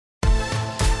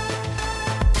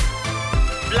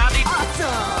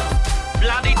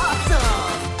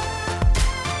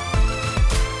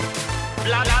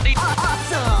Bloody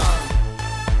awesome!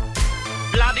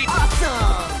 Bloody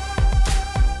awesome!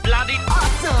 Bloody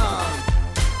awesome!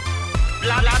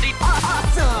 Bloody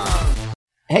awesome!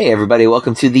 Hey everybody,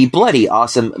 welcome to the Bloody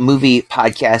Awesome Movie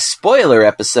Podcast spoiler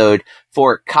episode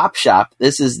for Cop Shop.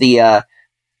 This is the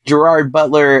Gerard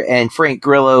Butler and Frank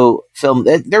Grillo film.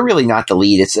 They're really not the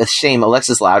lead. It's a shame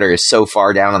Alexis Louder is so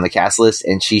far down on the cast list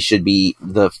and she should be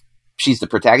she's the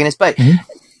protagonist, but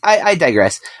I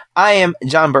digress. I am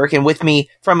John Burke, and with me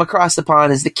from across the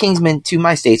pond is the Kingsman to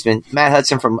my statesman, Matt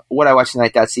Hudson from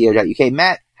whatIwatchtonight.co.uk.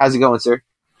 Matt, how's it going, sir?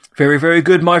 Very, very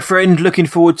good, my friend. Looking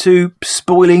forward to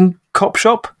spoiling Cop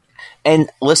Shop. And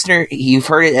listener, you've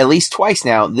heard it at least twice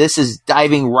now. This is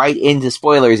diving right into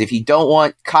spoilers. If you don't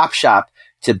want Cop Shop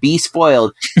to be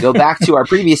spoiled, go back to our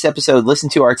previous episode, listen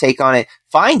to our take on it,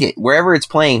 find it wherever it's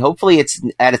playing. Hopefully it's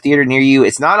at a theater near you.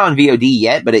 It's not on VOD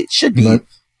yet, but it should be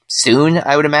soon,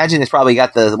 I would imagine. It's probably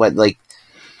got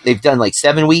they've done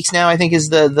 7 weeks now, I think is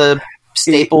the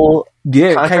staple.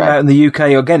 Yeah, contract. It came out in the UK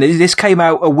again. This came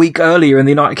out a week earlier in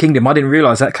the United Kingdom. I didn't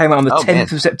realise that. It came out on the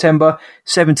 10th of September,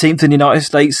 17th in the United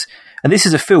States. And this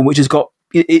is a film which has got,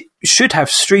 it should have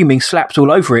streaming slapped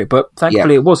all over it, but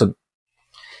thankfully it wasn't.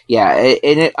 Yeah,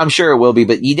 I'm sure it will be,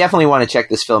 but you definitely want to check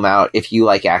this film out if you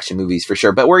like action movies for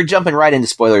sure. But we're jumping right into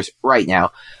spoilers right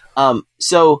now.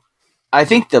 So I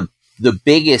think the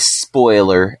biggest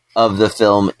spoiler of the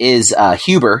film is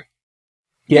Huber.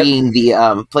 Yep. Being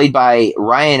the played by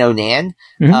Ryan O'Nan,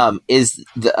 is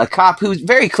a cop who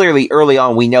very clearly early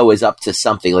on we know is up to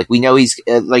something. Like we know he's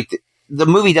the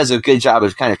movie does a good job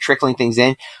of kind of trickling things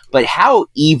in, but how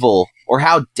evil or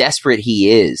how desperate he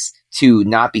is to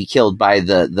not be killed by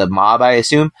the mob, I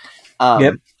assume,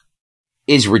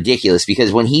 is ridiculous.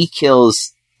 Because when he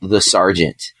kills the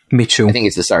sergeant, Mitchell, I think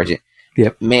it's the sergeant.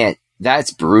 Yep, man,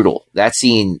 that's brutal. That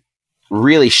scene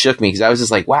really shook me because I was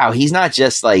just like, wow, he's not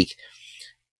just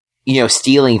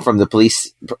stealing from the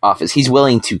police office. He's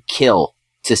willing to kill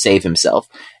to save himself.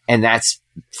 And that's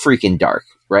freaking dark,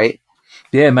 right?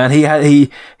 Yeah, man.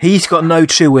 He's got no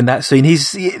chill in that scene. He's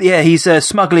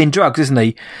smuggling drugs, isn't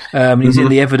he? He's in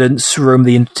the evidence room,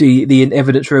 the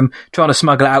evidence room, trying to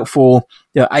smuggle it out for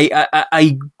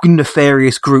a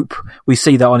nefarious group. We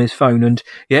see that on his phone, and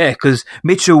because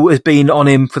Mitchell has been on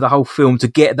him for the whole film to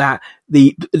get that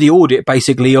the audit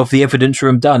basically of the evidence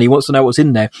room done. He wants to know what's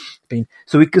in there.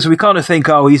 So we kind of think,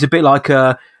 he's a bit like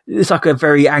it's like a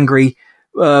very angry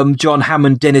John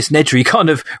Hammond, Dennis Nedry kind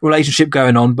of relationship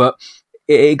going on, but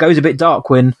it goes a bit dark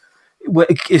when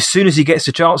as soon as he gets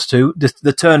the chance to,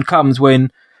 the turn comes when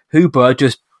Huber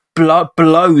just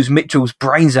blows Mitchell's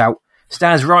brains out,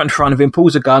 stands right in front of him,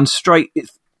 pulls a gun straight, it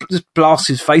just blasts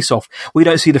his face off. We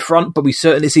don't see the front, but we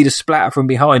certainly see the splatter from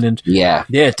behind. And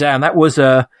damn, that was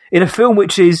in a film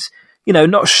which is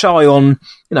not shy on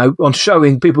on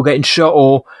showing people getting shot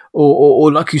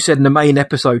or like you said in the main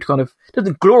episode, kind of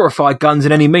doesn't glorify guns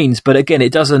in any means, but again,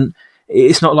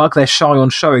 it's not like they're shy on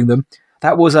showing them.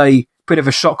 That was a bit of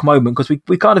a shock moment because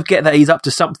we kind of get that he's up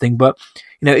to something, but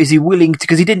is he willing to,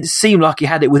 because he didn't seem like he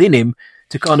had it within him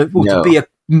to kind of to be a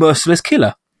merciless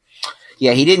killer.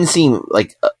 Yeah, he didn't seem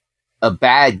like a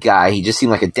bad guy. He just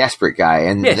seemed like a desperate guy.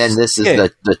 And then this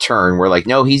is the turn where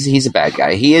no, he's a bad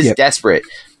guy. He is desperate,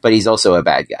 but he's also a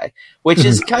bad guy, which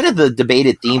is kind of the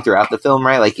debated theme throughout the film,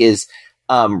 right? Is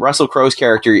Russell Crowe's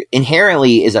character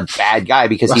inherently is a bad guy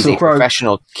because he's a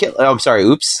professional killer. Oh, I'm sorry.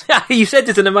 Oops. You said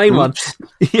this in the main one.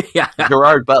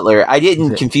 Gerard Butler. I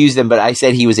didn't confuse them, but I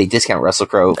said he was a discount Russell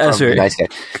Crowe from The Nice Guy.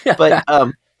 But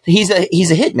he's a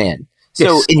hitman.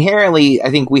 So inherently,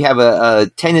 I think we have a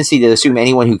tendency to assume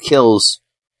anyone who kills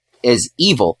is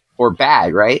evil or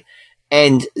bad, right?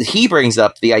 And he brings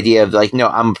up the idea of no,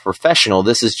 I'm a professional.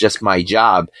 This is just my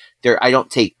job. I don't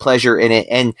take pleasure in it.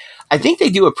 And I think they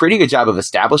do a pretty good job of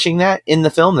establishing that in the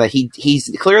film, that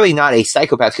he's clearly not a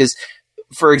psychopath. Because,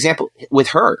 for example, with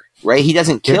her, right? He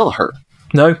doesn't kill her.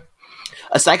 No.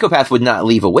 A psychopath would not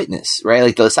leave a witness,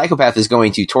 right? The psychopath is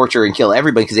going to torture and kill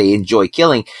everybody because they enjoy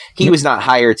killing. He was not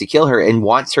hired to kill her and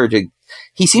wants her to.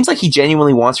 He seems like he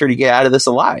genuinely wants her to get out of this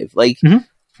alive.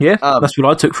 That's what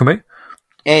I took from it.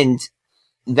 And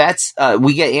that's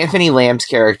we get Anthony Lamb's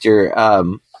character.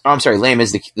 I'm sorry, Lamb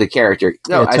is the character.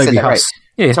 No, I said that Huss.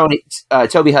 right. Yeah.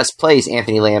 Toby Huss plays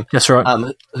Anthony Lamb. That's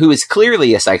right. Who is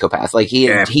clearly a psychopath.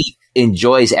 He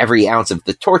enjoys every ounce of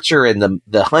the torture and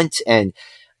the hunt and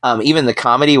even the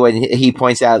comedy when he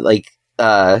points out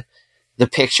the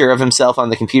picture of himself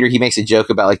on the computer. He makes a joke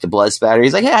about the blood splatter.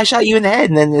 He's like, "Hey, I shot you in the head,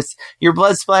 and then your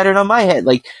blood splattered on my head."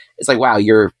 It's wow,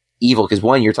 you're evil because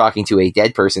one, you're talking to a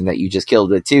dead person that you just killed,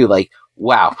 but two,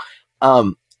 wow.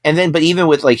 And then, but even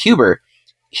with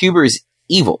Huber's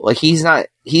evil.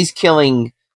 He's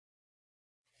killing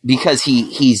because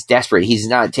he's desperate. He's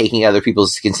not taking other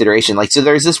people's consideration. Like, so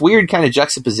there's this weird kind of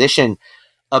juxtaposition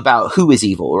about who is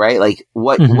evil, right? Like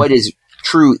what is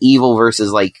true evil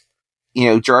versus like, you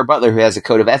know, Gerard Butler, who has a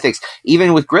code of ethics,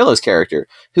 even with Grillo's character,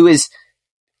 who is,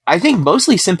 I think,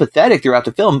 mostly sympathetic throughout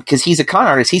the film because he's a con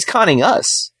artist. He's conning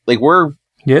us. Like, we're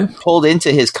pulled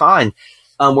into his con,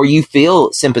 where you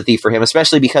feel sympathy for him,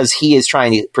 especially because he is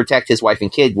trying to protect his wife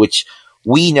and kid, which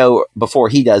we know before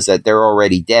he does that they're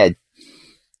already dead.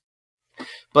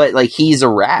 But like, he's a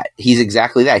rat. He's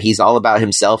exactly that. He's all about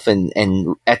himself.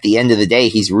 And at the end of the day,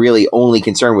 he's really only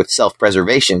concerned with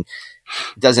self-preservation.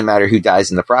 Doesn't matter who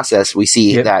dies in the process. We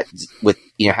see that with,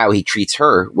 you know, how he treats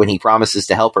her when he promises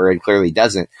to help her and clearly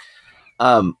doesn't.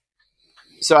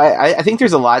 So I think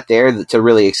there's a lot there to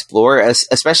really explore,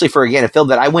 especially for, again, a film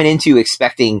that I went into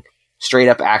expecting straight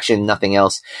up action, nothing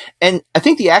else. And I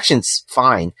think the action's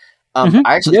fine. I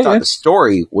actually thought the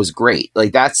story was great.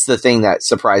 Like, that's the thing that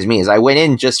surprised me, is I went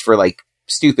in just for like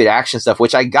stupid action stuff,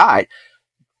 which I got,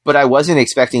 but I wasn't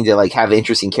expecting to like have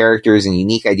interesting characters and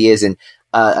unique ideas. And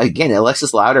again,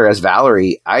 Alexis Louder as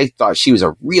Valerie, I thought she was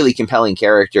a really compelling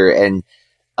character, and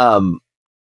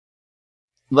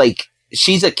like,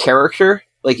 she's a character.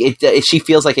 Like, she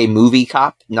feels like a movie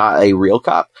cop, not a real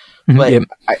cop. But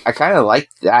I kind of like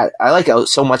that. I like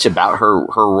so much about her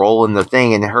role in the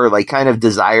thing, and her like kind of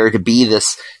desire to be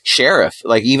this sheriff.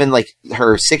 Like, even like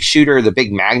her 6-shooter, the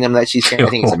big Magnum that she's carrying. I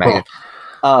think it's a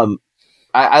Magnum.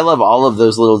 I love all of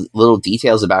those little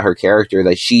details about her character.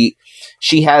 Like, she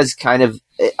has kind of,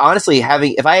 honestly,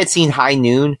 if I had seen High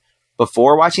Noon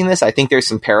before watching this, I think there's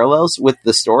some parallels with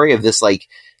the story of this. Like,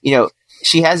 you know,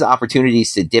 she has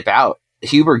opportunities to dip out.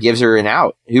 Huber gives her an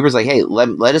out. Huber's like, hey,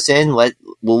 let us in.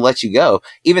 We'll let you go.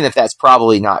 Even if that's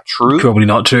probably not true. Probably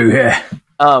not true, yeah.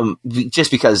 Just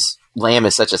because Lamb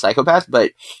is such a psychopath.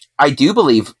 But I do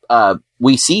believe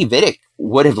we see Vidic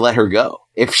would have let her go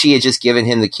if she had just given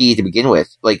him the key to begin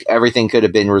with. Like, everything could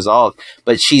have been resolved.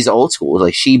 But she's old school.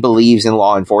 Like, she believes in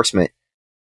law enforcement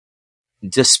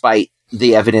despite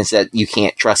the evidence that you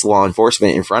can't trust law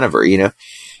enforcement in front of her, you know?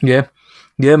 Yeah.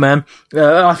 Yeah, man.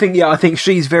 I think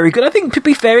she's very good. I think, to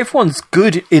be fair, everyone's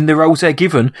good in the roles they're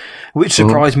given, which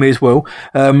surprised me as well.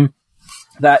 When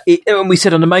we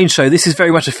said on the main show, this is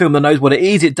very much a film that knows what it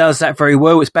is. It does that very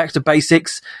well. It's back to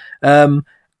basics. And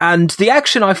the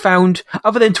action I found,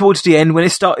 other than towards the end when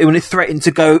it threatened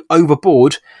to go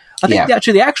overboard, I think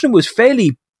actually the action was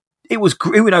fairly. It was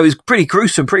pretty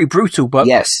gruesome, pretty brutal, but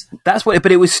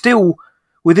but it was still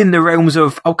within the realms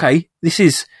of, okay, this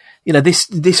is. You know,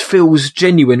 this feels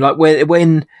genuine. Like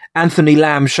when Anthony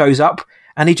Lamb shows up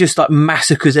and he just like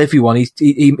massacres everyone.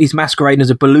 He's masquerading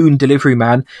as a balloon delivery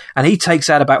man, and he takes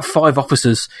out about 5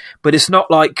 officers. But it's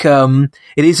not like he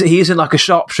isn't like a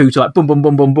sharpshooter, like boom, boom,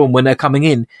 boom, boom, boom when they're coming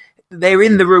in. They're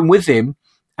in the room with him,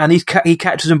 and he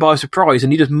catches them by surprise,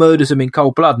 and he just murders them in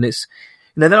cold blood. And it's,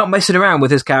 you know, they're not messing around with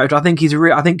his character. I think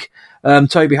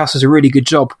Toby Huss does a really good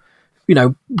job, you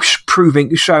know,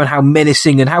 showing how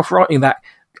menacing and how frightening that.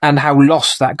 And how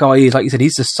lost that guy is. Like you said,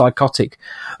 he's just psychotic.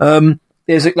 The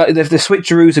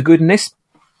switcheroos are good in this.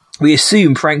 We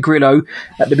assume Frank Grillo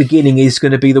at the beginning is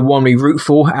going to be the one we root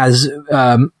for as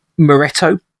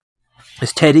Moretto,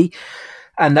 as Teddy.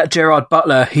 And that Gerard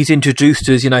Butler, he's introduced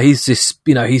as, you know, he's this,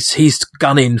 you know, he's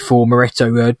gunning for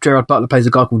Moretto. Gerard Butler plays a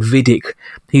guy called Vidic.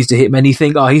 He's the hitman. You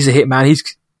think, oh, he's a hitman.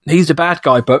 He's the bad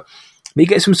guy, but we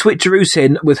get some switcheroos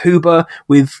in with Huber,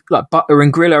 with like Butler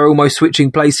and Grillo almost switching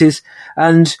places.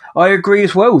 And I agree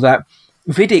as well that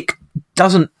Vidic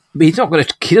doesn't want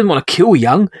to kill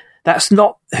Young. That's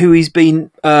not who he's been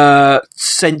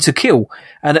sent to kill.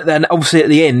 And then obviously at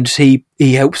the end, he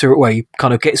helps her away, he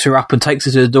kind of gets her up and takes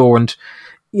her to the door, and,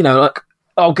 you know, like,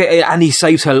 I'll get it, and he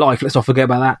saves her life. Let's not forget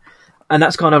about that. And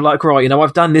that's kind of like, right, you know,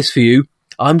 I've done this for you.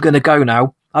 I'm going to go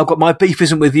now. My beef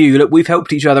isn't with you. Look, we've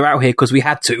helped each other out here because we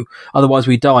had to. Otherwise,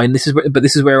 we die. And this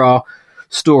is where our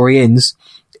story ends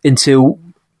until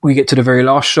we get to the very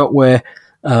last shot where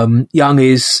Young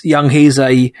hears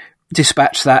a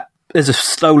dispatch that there's a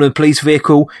stolen police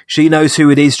vehicle. She knows who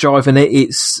it is driving it.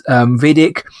 It's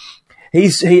Vidic.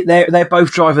 They're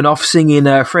both driving off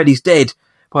singing "Freddie's Dead"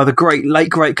 by the late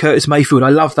great Curtis Mayfield. I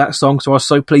love that song, so I was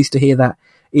so pleased to hear that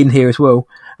in here as well.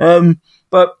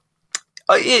 But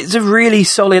it's a really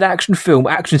solid action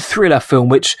thriller film,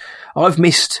 which I've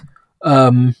missed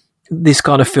this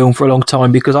kind of film for a long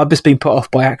time because I've just been put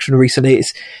off by action recently.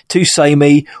 It's too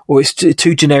samey, or it's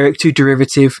too generic, too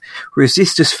derivative. Whereas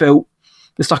this just felt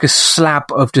just like a slab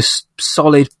of just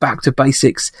solid back to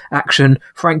basics action.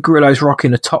 Frank Grillo's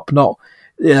rocking a top knot.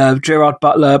 Gerard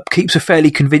Butler keeps a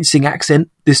fairly convincing accent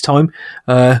this time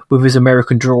with his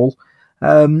American drawl.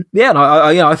 And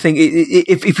I think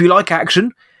if you like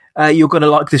action, you're going to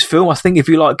like this film. I think if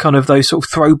you like kind of those sort of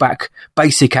throwback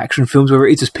basic action films where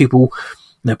it is just people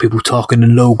talking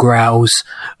in low growls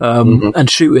and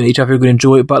shooting each other, you're going to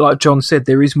enjoy it. But like John said,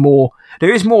 there is more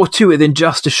to it than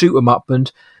just to shoot 'em up,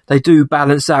 and they do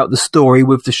balance out the story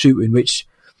with the shooting, which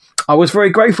I was very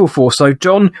grateful for. So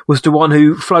John was the one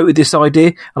who floated this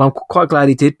idea, and I'm quite glad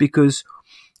he did, because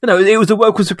it was a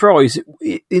welcome surprise.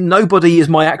 Nobody is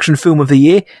my action film of the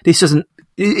year. This isn't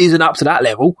up to that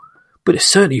level, but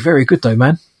it's certainly very good though,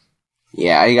 man.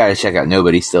 Yeah, I got to check out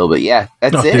Nobody still, but yeah,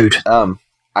 that's it. Dude.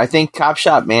 I think Cop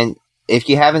Shop, man, if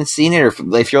you haven't seen it, or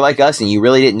if you're like us and you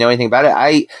really didn't know anything about it,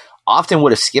 I often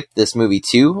would have skipped this movie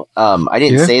too. I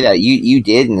didn't say that. You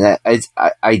did, and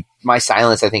my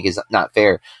silence, I think, is not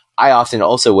fair. I often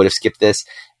also would have skipped this.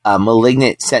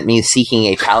 Malignant sent me seeking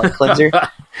a palate cleanser.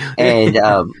 And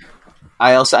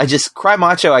Cry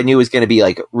Macho I knew was going to be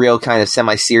like real kind of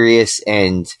semi-serious,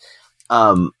 and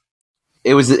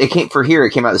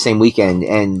it came out the same weekend,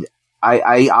 and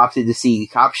I opted to see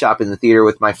Cop Shop in the theater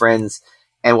with my friends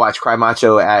and watch Cry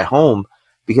Macho at home,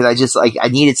 because I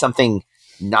needed something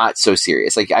not so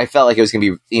serious. Like, I felt like it was going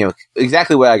to be,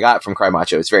 exactly what I got from Cry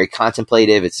Macho. It's very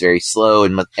contemplative. It's very slow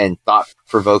and thought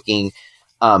provoking,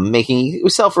 making you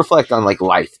self-reflect on like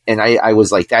life. And I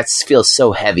was like, that feels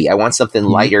so heavy. I want something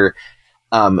lighter.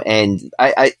 And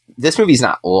this movie's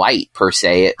not light per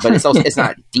se, but it's also, it's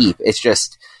not deep. It's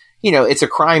just, it's a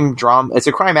crime drama. It's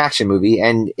a crime action movie,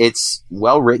 and it's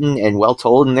well written and well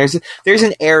told. And there's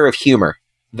an air of humor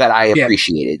that I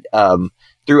appreciated,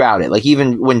 throughout it. Like,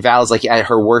 even when Val's like at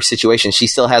her worst situation, she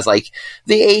still has like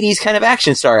the 80s kind of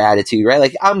action star attitude, right?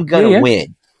 Like, I'm gonna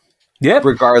win,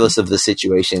 regardless of the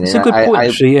situation. It's a good point,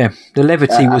 actually. Yeah, the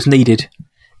levity was needed.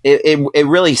 It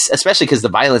really, especially because the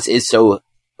violence is so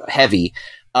heavy.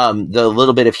 The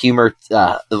little bit of humor,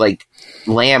 like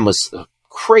Lamb was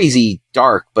crazy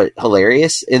dark but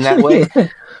hilarious in that way.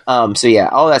 So yeah,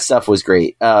 all that stuff was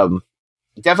great.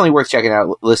 Definitely worth checking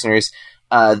out, listeners.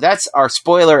 That's our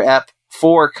spoiler ep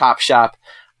for Cop Shop.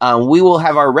 We will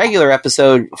have our regular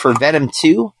episode for Venom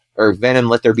 2, or Venom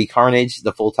Let There Be Carnage,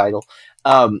 the full title,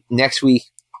 next week.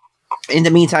 In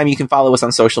the meantime, you can follow us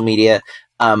on social media.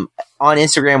 On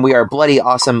Instagram, we are Bloody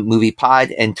Awesome Movie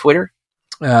Pod, and Twitter,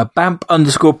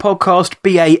 BAMP_podcast,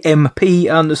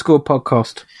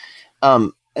 BAMP_podcast.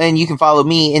 And you can follow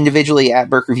me individually at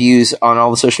Burke Reviews on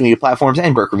all the social media platforms,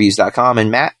 and BurkeReviews.com.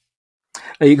 And Matt?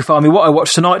 You can find me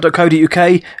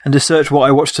whatIwatchdtonight.co.uk, and just search What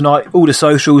I Watched Tonight, all the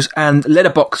socials, and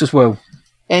Letterboxd as well.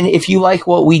 And if you like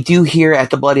what we do here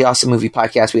at the Bloody Awesome Movie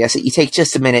Podcast, we ask that you take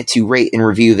just a minute to rate and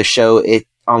review the show. It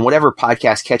on whatever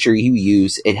podcast catcher you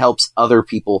use. It helps other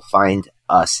people find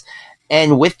us.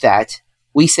 And with that,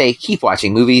 we say keep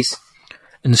watching movies.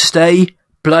 And stay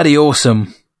bloody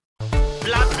awesome.